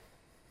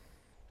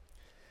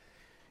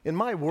In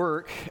my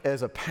work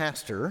as a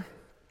pastor,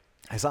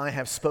 as I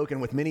have spoken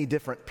with many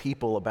different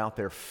people about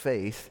their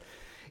faith,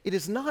 it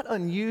is not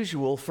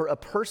unusual for a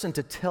person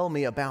to tell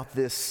me about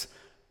this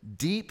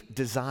deep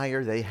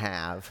desire they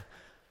have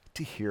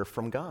to hear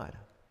from God.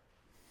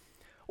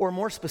 Or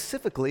more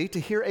specifically, to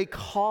hear a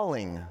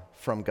calling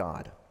from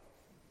God.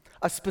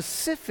 A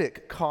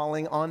specific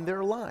calling on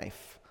their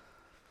life.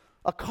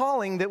 A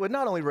calling that would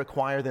not only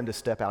require them to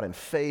step out in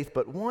faith,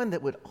 but one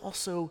that would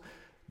also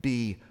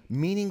be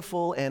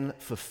meaningful and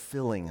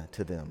fulfilling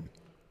to them.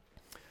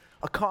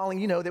 A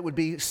calling, that would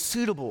be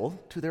suitable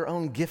to their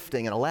own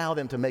gifting and allow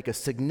them to make a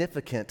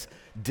significant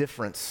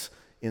difference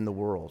in the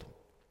world.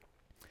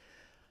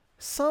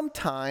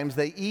 Sometimes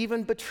they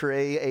even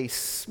betray a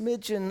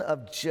smidgen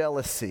of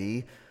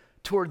jealousy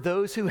toward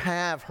those who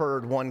have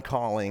heard one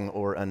calling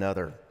or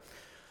another.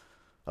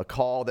 A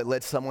call that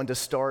led someone to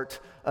start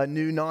a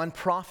new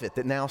nonprofit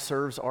that now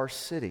serves our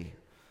city.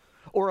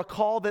 Or a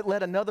call that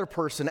led another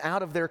person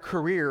out of their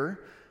career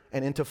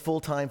and into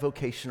full-time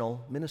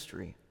vocational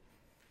ministry.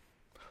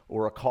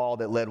 Or a call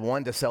that led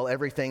one to sell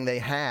everything they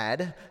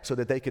had so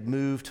that they could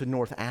move to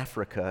North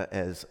Africa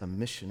as a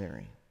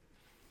missionary.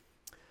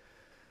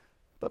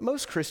 But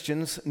most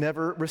Christians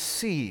never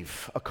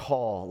receive a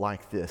call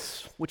like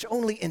this, which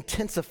only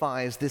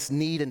intensifies this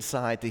need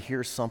inside to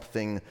hear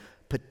something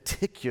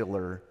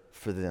particular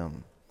for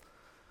them.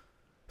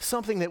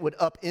 Something that would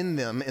upend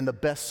them in the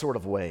best sort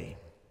of way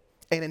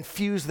and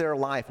infuse their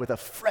life with a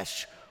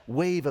fresh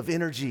wave of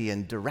energy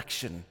and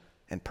direction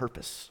and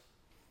purpose.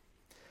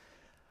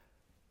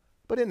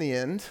 But in the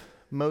end,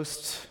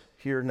 most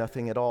hear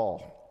nothing at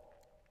all.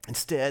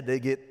 Instead, they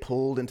get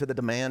pulled into the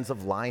demands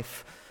of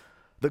life,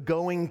 the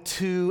going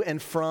to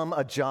and from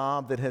a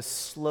job that has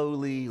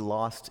slowly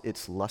lost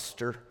its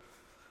luster,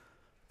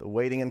 the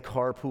waiting in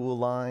carpool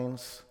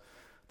lines,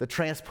 the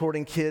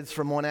transporting kids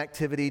from one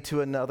activity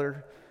to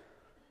another,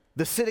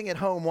 the sitting at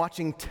home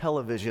watching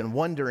television,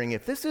 wondering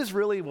if this is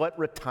really what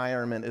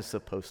retirement is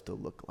supposed to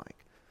look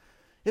like.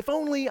 If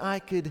only I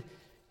could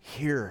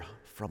hear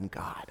from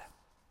God.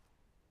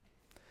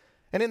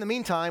 And in the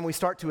meantime, we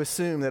start to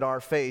assume that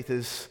our faith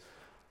is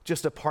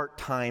just a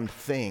part-time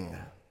thing.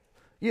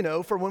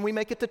 For when we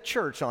make it to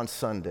church on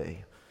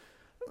Sunday.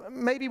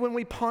 Maybe when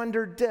we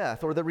ponder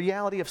death or the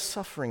reality of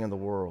suffering in the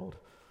world.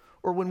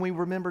 Or when we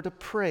remember to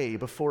pray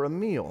before a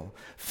meal.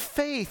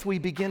 Faith, we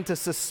begin to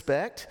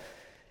suspect,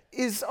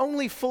 is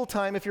only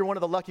full-time if you're one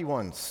of the lucky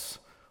ones.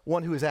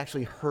 One who has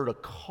actually heard a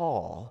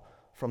call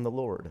from the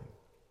Lord.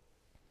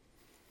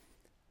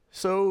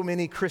 So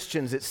many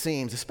Christians, it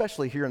seems,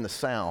 especially here in the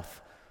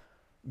South,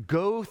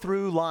 go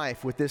through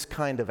life with this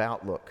kind of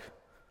outlook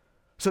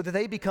so that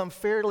they become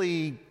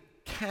fairly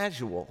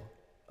casual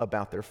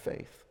about their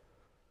faith.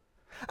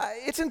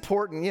 It's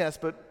important, yes,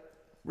 but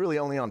really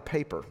only on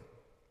paper.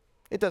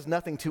 It does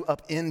nothing to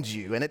upend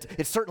you, and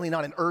it's certainly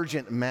not an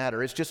urgent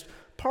matter. It's just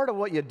part of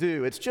what you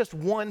do. It's just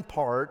one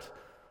part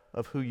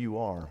of who you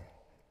are.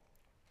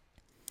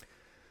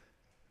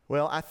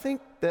 Well, I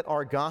think that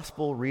our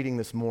gospel reading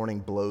this morning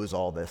blows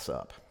all this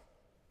up.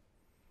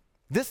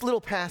 This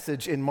little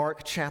passage in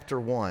Mark chapter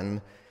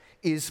 1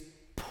 is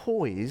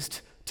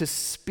poised to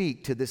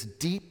speak to this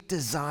deep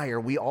desire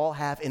we all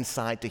have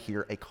inside to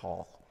hear a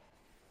call.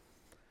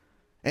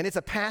 And it's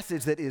a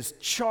passage that is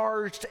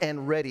charged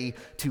and ready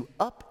to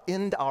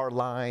upend our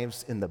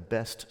lives in the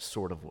best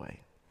sort of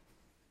way.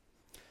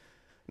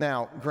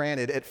 Now,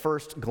 granted, at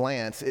first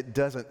glance, it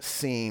doesn't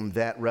seem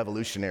that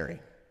revolutionary.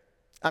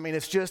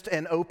 It's just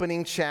an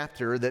opening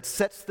chapter that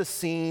sets the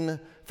scene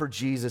for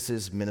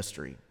Jesus'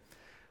 ministry,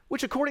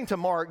 which according to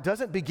Mark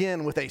doesn't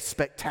begin with a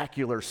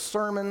spectacular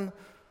sermon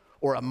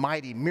or a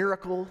mighty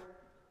miracle,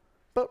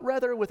 but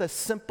rather with a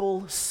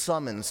simple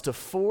summons to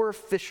 4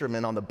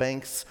 fishermen on the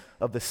banks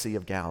of the Sea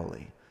of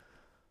Galilee.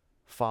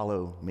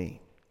 Follow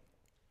me.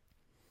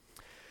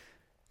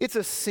 It's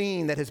a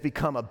scene that has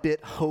become a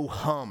bit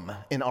ho-hum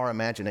in our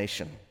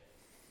imagination.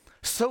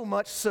 So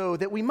much so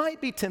that we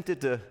might be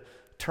tempted to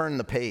turn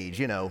the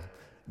page,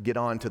 get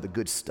on to the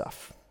good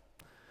stuff.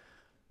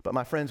 But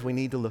my friends, we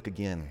need to look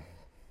again.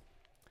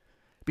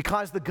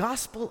 Because the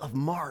Gospel of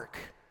Mark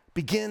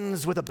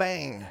begins with a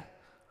bang,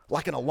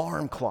 like an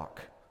alarm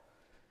clock.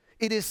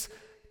 It is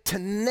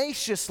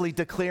tenaciously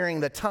declaring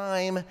the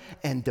time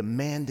and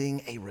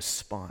demanding a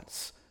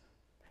response.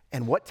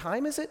 And what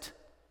time is it?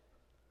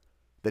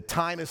 The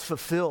time is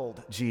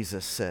fulfilled,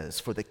 Jesus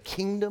says, for the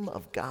kingdom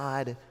of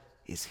God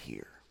is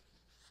here.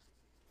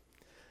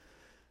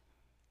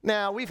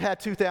 Now, we've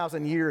had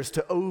 2,000 years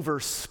to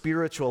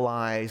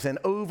over-spiritualize and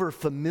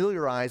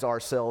over-familiarize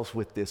ourselves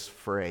with this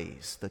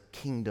phrase, the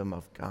kingdom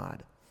of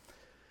God,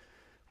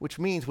 which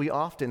means we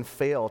often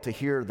fail to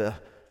hear the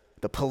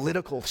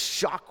political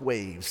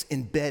shockwaves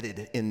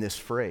embedded in this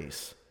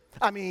phrase.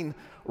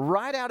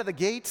 Right out of the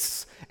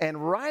gates and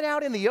right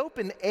out in the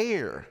open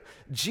air,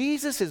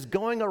 Jesus is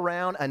going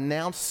around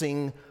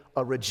announcing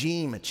a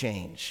regime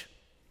change.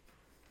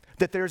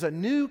 That there's a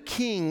new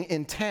king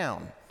in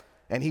town,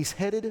 and he's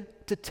headed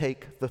to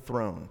take the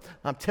throne.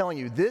 I'm telling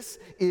you, this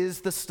is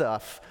the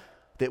stuff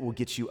that will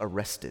get you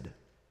arrested.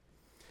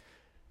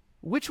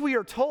 which we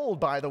are told,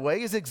 by the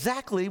way, is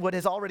exactly what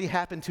has already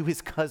happened to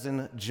his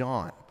cousin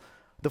John,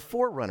 the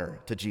forerunner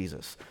to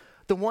Jesus,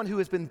 the one who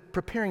has been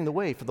preparing the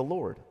way for the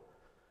Lord.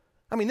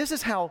 I mean, this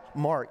is how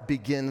Mark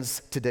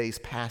begins today's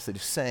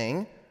passage,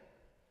 saying,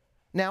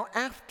 "Now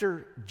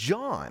after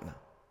John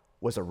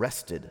was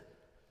arrested,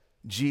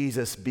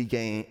 Jesus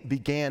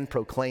began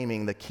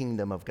proclaiming the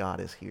kingdom of God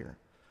is here."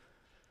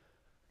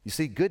 You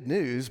see, good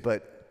news,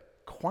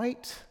 but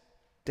quite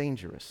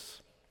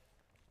dangerous.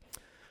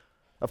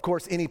 Of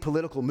course, any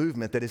political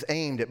movement that is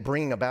aimed at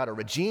bringing about a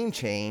regime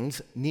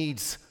change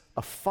needs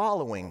a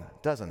following,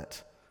 doesn't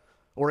it?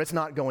 Or it's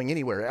not going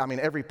anywhere. I mean,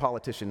 every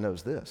politician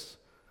knows this.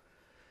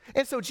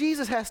 And so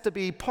Jesus has to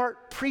be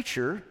part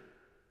preacher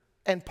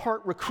and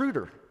part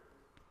recruiter.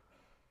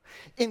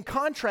 In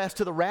contrast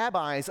to the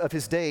rabbis of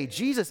his day,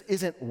 Jesus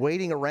isn't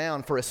waiting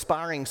around for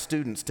aspiring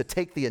students to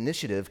take the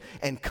initiative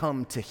and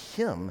come to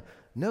him.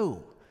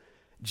 No,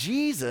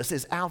 Jesus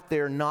is out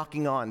there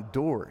knocking on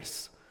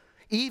doors,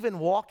 even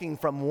walking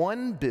from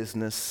one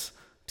business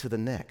to the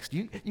next.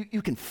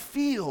 You can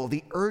feel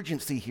the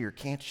urgency here,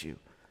 can't you?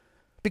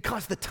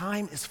 Because the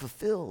time is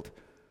fulfilled.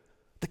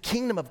 The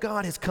kingdom of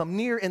God has come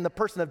near in the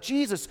person of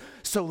Jesus,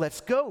 so let's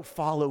go,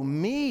 follow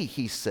me,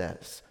 he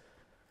says.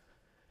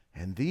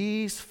 And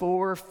these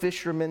 4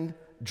 fishermen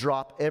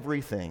drop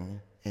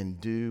everything and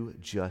do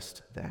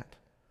just that,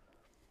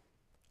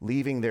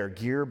 leaving their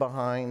gear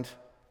behind,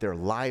 their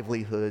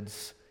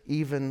livelihoods,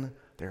 even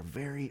their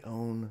very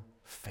own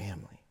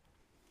family.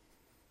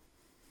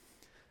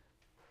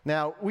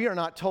 Now, we are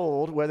not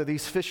told whether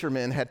these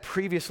fishermen had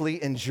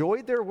previously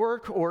enjoyed their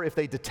work or if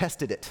they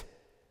detested it,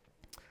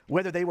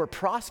 whether they were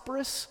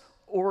prosperous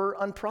or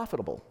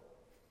unprofitable.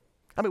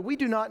 I mean, we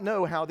do not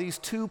know how these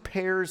 2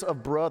 pairs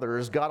of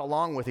brothers got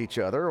along with each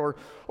other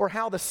or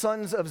how the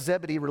sons of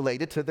Zebedee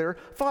related to their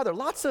father.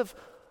 Lots of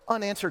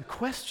unanswered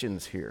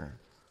questions here.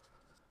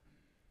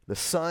 The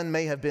sun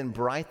may have been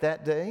bright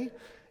that day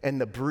and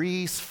the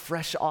breeze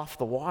fresh off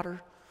the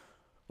water,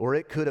 or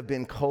it could have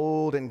been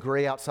cold and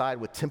gray outside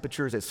with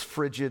temperatures as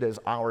frigid as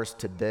ours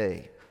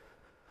today.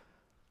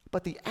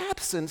 But the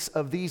absence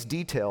of these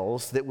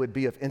details that would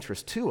be of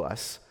interest to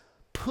us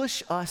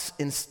push us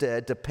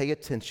instead to pay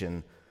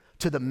attention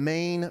to the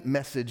main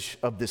message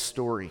of this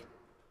story.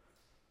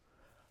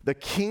 The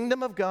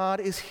kingdom of God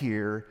is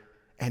here,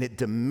 and it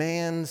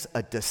demands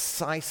a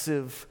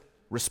decisive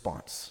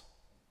response.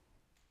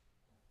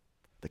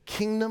 The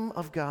kingdom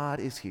of God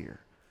is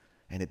here,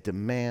 and it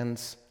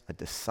demands a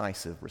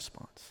decisive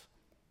response.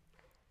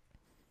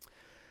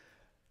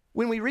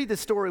 When we read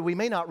this story, we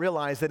may not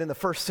realize that in the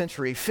first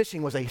century,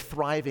 fishing was a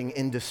thriving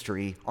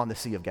industry on the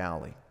Sea of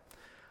Galilee.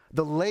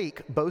 The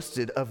lake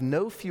boasted of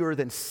no fewer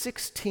than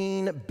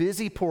 16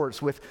 busy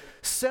ports with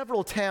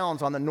several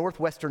towns on the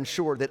northwestern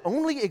shore that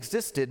only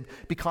existed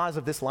because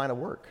of this line of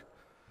work.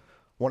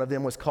 One of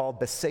them was called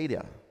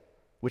Bethsaida,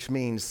 which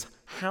means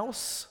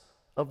house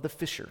of the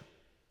fisher.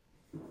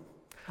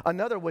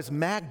 Another was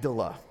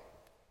Magdala,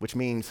 which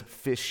means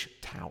fish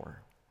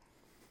tower.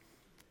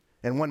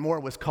 And one more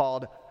was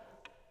called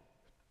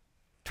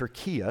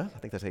Turkia, I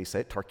think that's how you say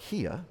it,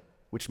 Tarkia,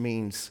 which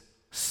means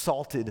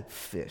salted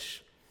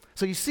fish.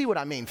 So you see what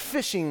I mean.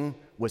 Fishing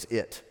was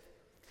it.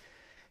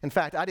 In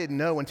fact, I didn't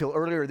know until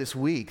earlier this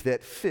week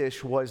that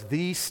fish was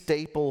the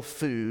staple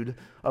food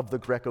of the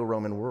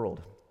Greco-Roman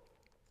world.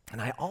 And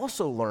I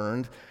also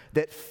learned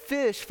that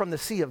fish from the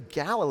Sea of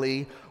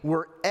Galilee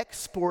were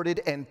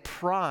exported and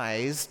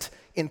prized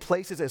in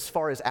places as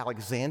far as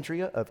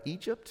Alexandria of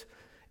Egypt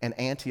and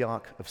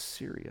Antioch of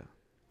Syria.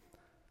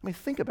 I mean,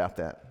 think about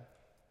that.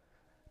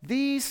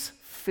 These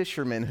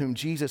fishermen whom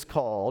Jesus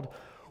called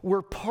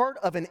were part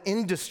of an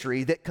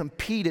industry that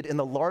competed in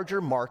the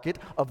larger market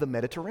of the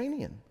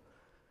Mediterranean,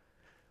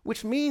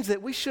 which means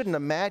that we shouldn't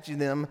imagine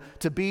them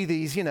to be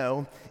these,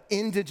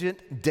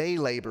 indigent day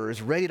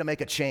laborers ready to make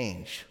a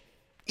change,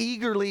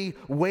 eagerly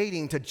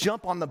waiting to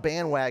jump on the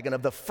bandwagon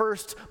of the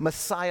first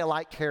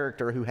Messiah-like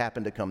character who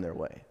happened to come their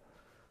way.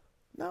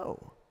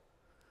 No.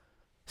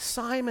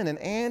 Simon and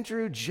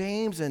Andrew,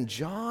 James and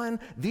John,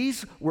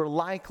 these were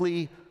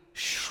likely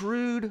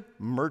shrewd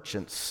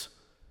merchants,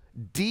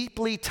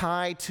 deeply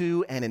tied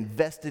to and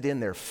invested in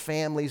their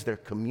families, their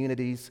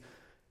communities,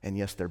 and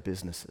yes, their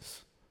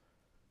businesses.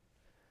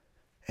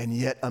 And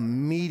yet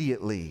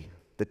immediately,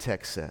 the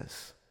text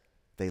says,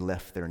 they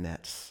left their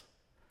nets.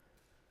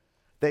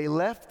 They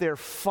left their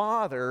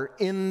father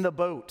in the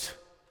boat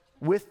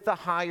with the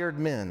hired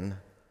men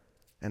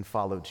and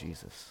followed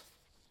Jesus.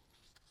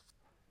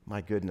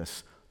 My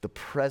goodness, the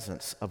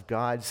presence of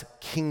God's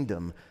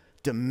kingdom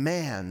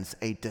demands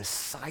a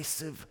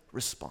decisive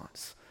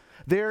response.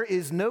 There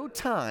is no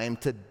time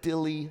to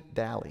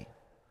dilly-dally.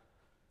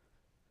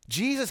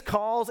 Jesus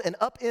calls and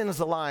upends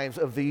the lives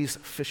of these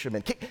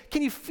fishermen.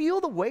 Can you feel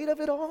the weight of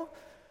it all?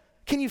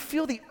 Can you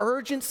feel the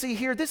urgency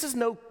here? This is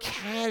no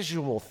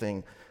casual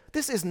thing.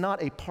 This is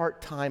not a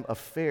part-time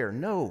affair.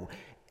 No,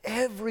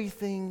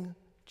 everything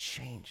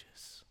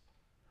changes.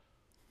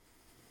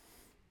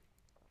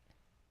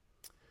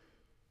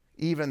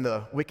 Even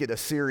the wicked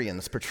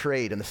Assyrians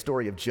portrayed in the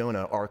story of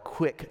Jonah are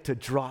quick to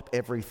drop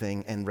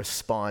everything and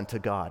respond to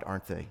God,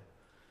 aren't they?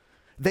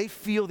 They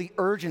feel the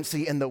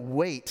urgency and the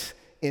weight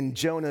in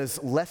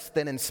Jonah's less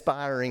than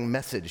inspiring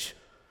message.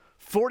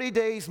 40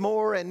 days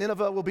more and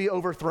Nineveh will be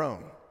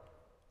overthrown.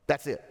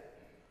 That's it.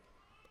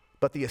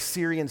 But the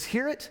Assyrians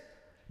hear it.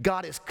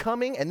 God is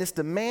coming, and this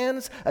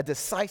demands a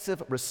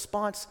decisive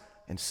response,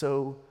 and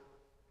so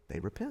they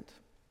repent.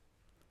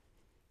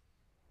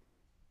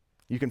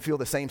 You can feel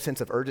the same sense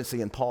of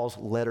urgency in Paul's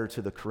letter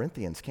to the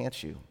Corinthians,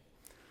 can't you?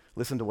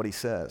 Listen to what he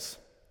says.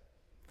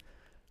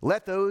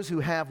 Let those who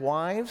have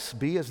wives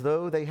be as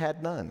though they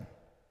had none.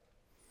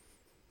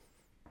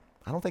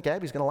 I don't think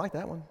Abby's going to like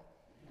that one.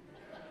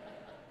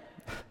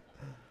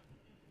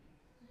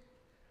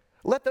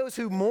 Let those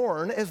who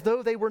mourn as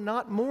though they were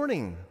not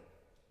mourning.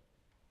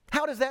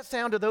 How does that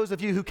sound to those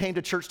of you who came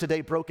to church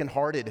today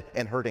brokenhearted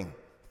and hurting?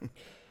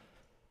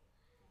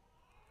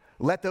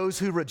 Let those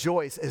who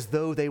rejoice as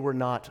though they were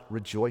not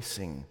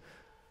rejoicing.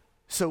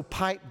 So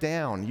pipe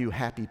down, you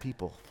happy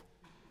people.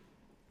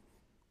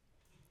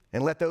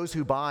 And let those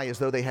who buy as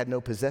though they had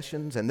no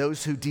possessions, and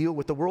those who deal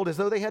with the world as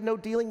though they had no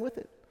dealing with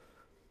it.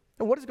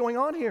 And what is going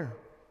on here?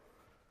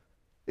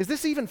 Is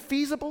this even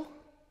feasible?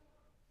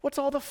 What's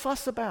all the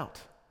fuss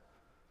about?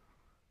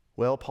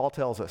 Well, Paul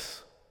tells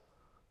us,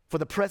 for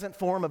the present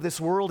form of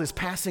this world is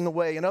passing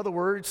away. In other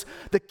words,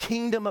 the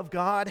kingdom of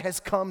God has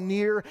come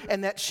near,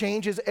 and that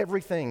changes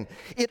everything.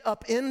 It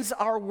upends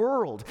our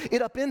world,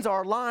 it upends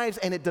our lives,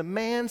 and it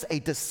demands a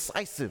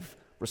decisive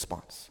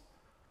response.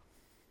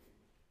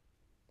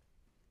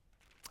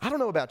 I don't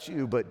know about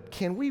you, but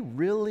can we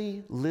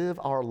really live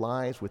our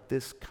lives with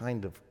this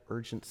kind of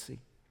urgency?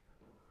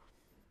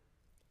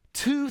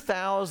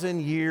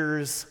 2,000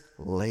 years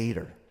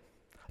later,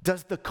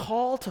 does the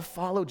call to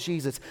follow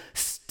Jesus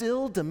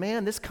still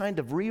demand this kind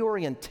of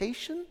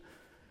reorientation?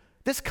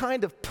 This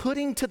kind of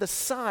putting to the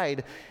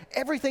side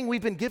everything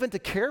we've been given to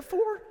care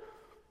for?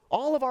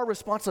 All of our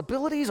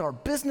responsibilities, our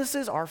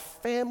businesses, our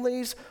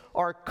families,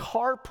 our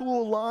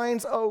carpool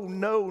lines. Oh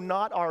no,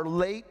 not our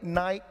late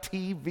night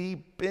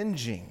TV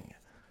binging.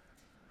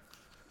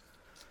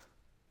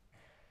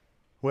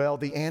 Well,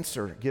 the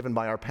answer given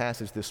by our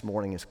passage this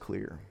morning is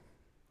clear.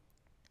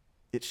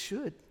 It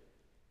should.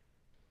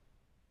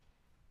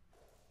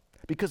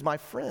 Because, my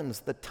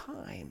friends, the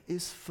time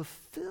is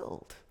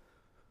fulfilled.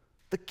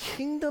 The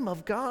kingdom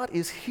of God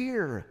is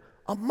here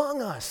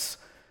among us.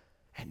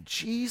 And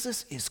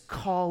Jesus is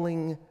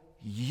calling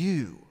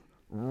you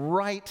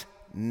right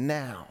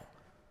now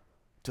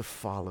to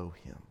follow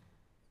him.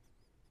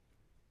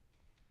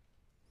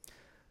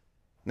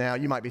 Now,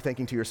 you might be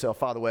thinking to yourself,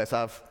 Father Wes,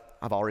 I've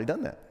already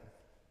done that.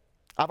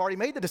 I've already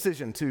made the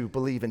decision to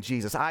believe in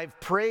Jesus. I've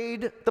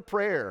prayed the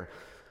prayer.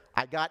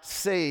 I got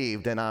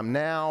saved, and I'm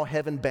now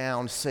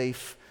heaven-bound,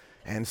 safe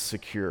and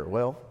secure.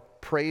 Well,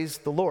 praise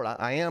the Lord.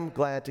 I am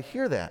glad to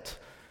hear that.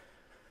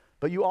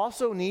 But you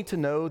also need to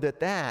know that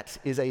that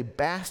is a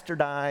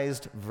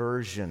bastardized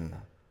version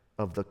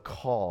of the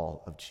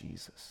call of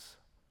Jesus.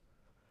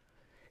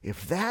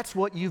 If that's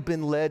what you've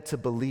been led to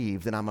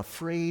believe, then I'm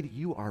afraid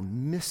you are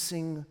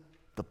missing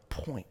the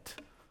point.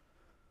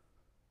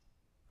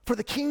 For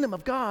the kingdom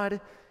of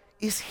God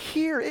is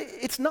here.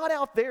 It's not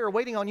out there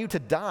waiting on you to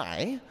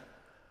die.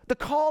 The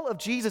call of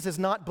Jesus is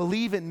not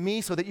believe in me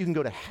so that you can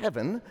go to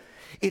heaven.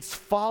 It's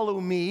follow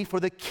me,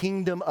 for the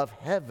kingdom of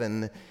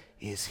heaven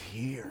is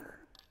here,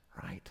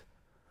 right?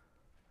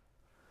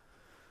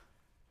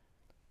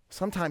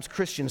 Sometimes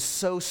Christians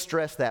so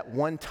stress that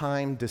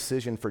one-time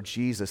decision for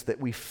Jesus that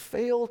we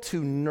fail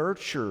to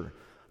nurture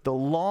the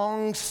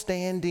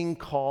long-standing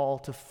call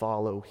to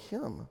follow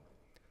him.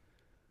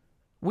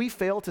 We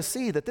fail to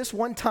see that this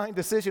one-time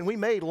decision we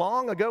made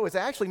long ago is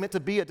actually meant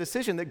to be a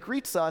decision that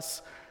greets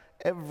us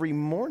every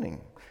morning.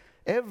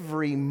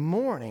 Every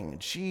morning,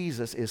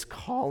 Jesus is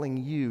calling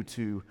you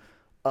to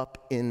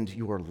upend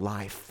your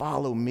life.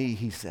 Follow me,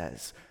 he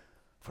says,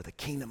 for the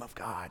kingdom of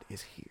God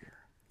is here.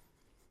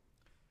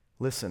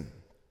 Listen,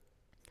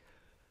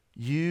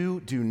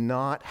 you do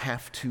not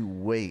have to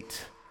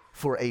wait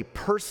for a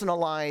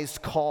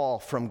personalized call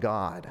from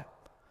God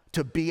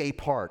to be a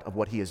part of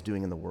what he is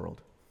doing in the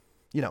world.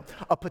 You know,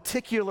 a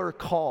particular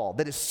call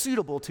that is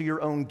suitable to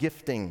your own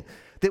gifting,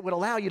 that would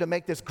allow you to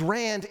make this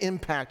grand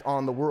impact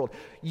on the world.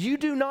 You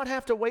do not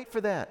have to wait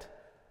for that.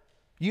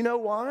 You know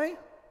why?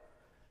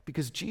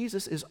 Because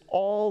Jesus is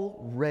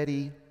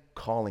already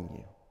calling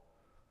you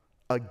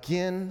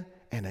again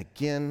and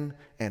again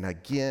and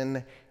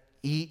again,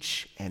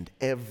 each and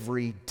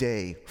every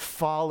day.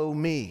 Follow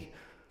me,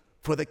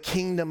 for the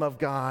kingdom of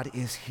God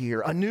is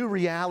here. A new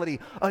reality,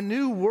 a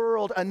new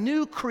world, a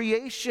new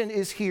creation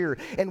is here.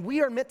 And we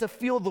are meant to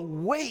feel the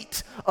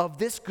weight of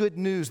this good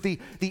news, the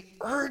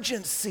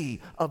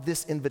urgency of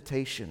this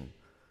invitation.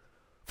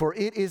 For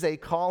it is a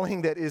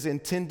calling that is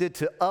intended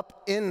to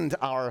upend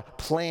our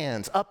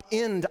plans,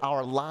 upend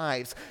our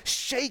lives,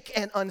 shake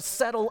and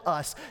unsettle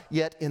us,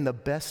 yet in the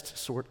best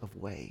sort of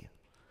way.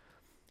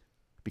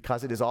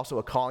 Because it is also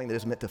a calling that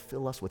is meant to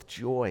fill us with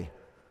joy,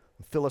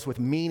 fill us with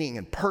meaning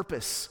and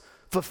purpose,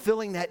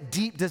 fulfilling that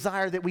deep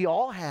desire that we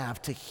all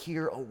have to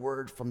hear a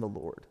word from the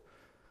Lord.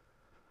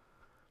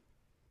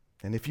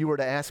 And if you were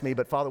to ask me,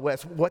 but Father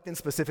Wes, what then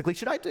specifically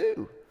should I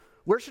do?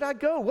 Where should I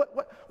go?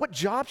 What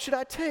job should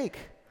I take?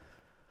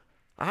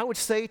 I would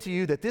say to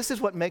you that this is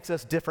what makes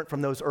us different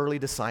from those early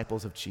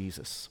disciples of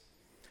Jesus.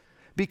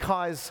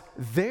 Because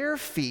their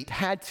feet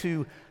had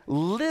to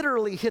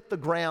literally hit the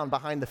ground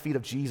behind the feet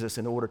of Jesus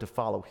in order to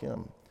follow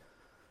him.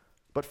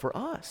 But for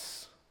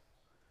us,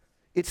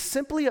 it's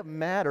simply a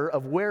matter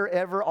of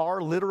wherever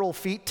our literal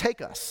feet take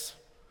us.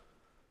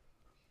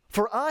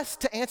 For us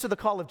to answer the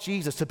call of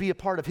Jesus, to be a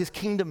part of his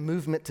kingdom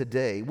movement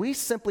today, we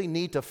simply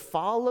need to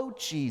follow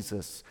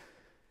Jesus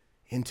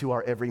into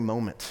our every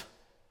moment,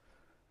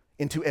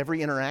 into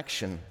every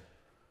interaction,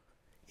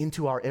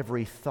 into our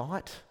every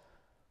thought,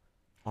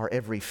 our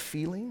every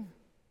feeling.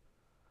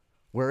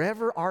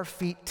 Wherever our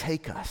feet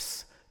take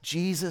us,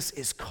 Jesus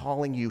is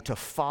calling you to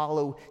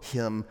follow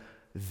him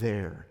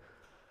there.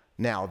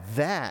 Now,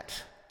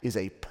 that is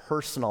a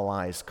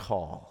personalized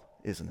call,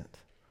 isn't it?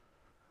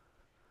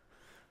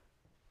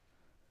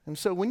 And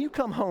so when you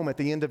come home at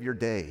the end of your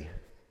day,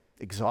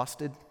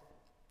 exhausted,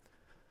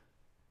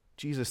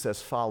 Jesus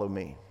says, "Follow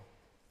me,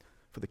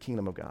 for the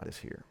kingdom of God is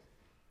here."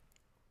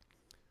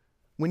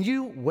 When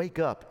you wake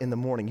up in the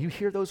morning, you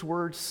hear those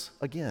words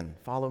again,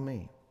 "Follow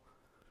me."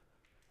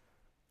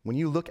 When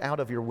you look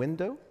out of your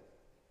window,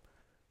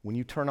 when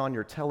you turn on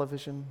your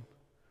television,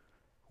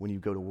 when you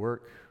go to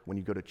work, when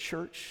you go to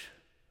church,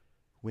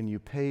 when you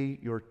pay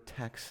your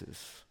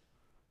taxes,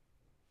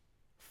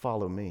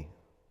 follow me.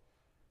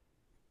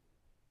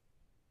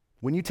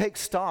 When you take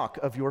stock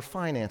of your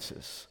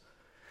finances,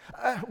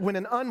 when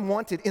an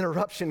unwanted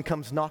interruption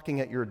comes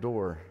knocking at your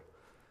door,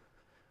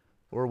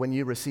 or when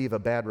you receive a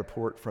bad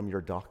report from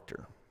your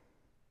doctor,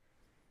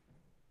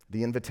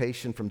 the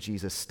invitation from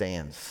Jesus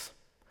stands.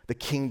 The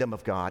kingdom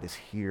of God is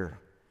here.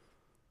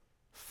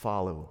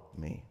 Follow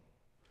me.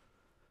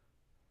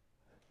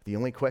 The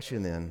only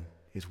question then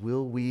is,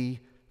 will we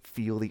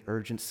feel the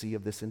urgency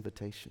of this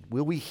invitation?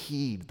 Will we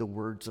heed the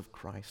words of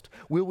Christ?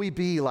 Will we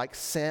be like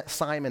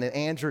Simon and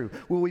Andrew?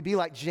 Will we be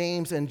like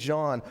James and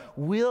John?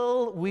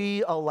 Will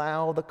we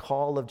allow the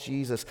call of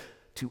Jesus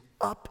to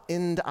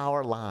upend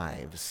our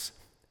lives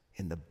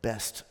in the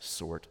best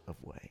sort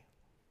of way?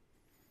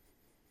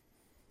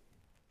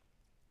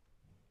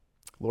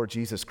 Lord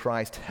Jesus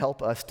Christ,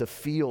 help us to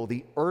feel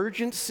the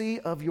urgency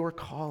of your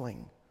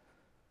calling,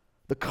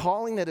 the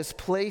calling that is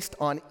placed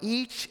on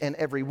each and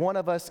every one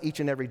of us each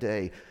and every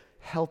day.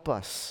 Help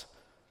us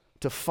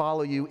to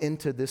follow you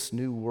into this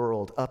new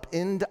world,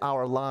 upend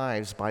our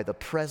lives by the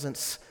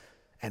presence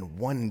and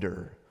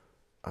wonder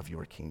of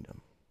your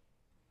kingdom.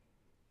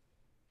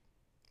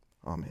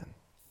 Amen.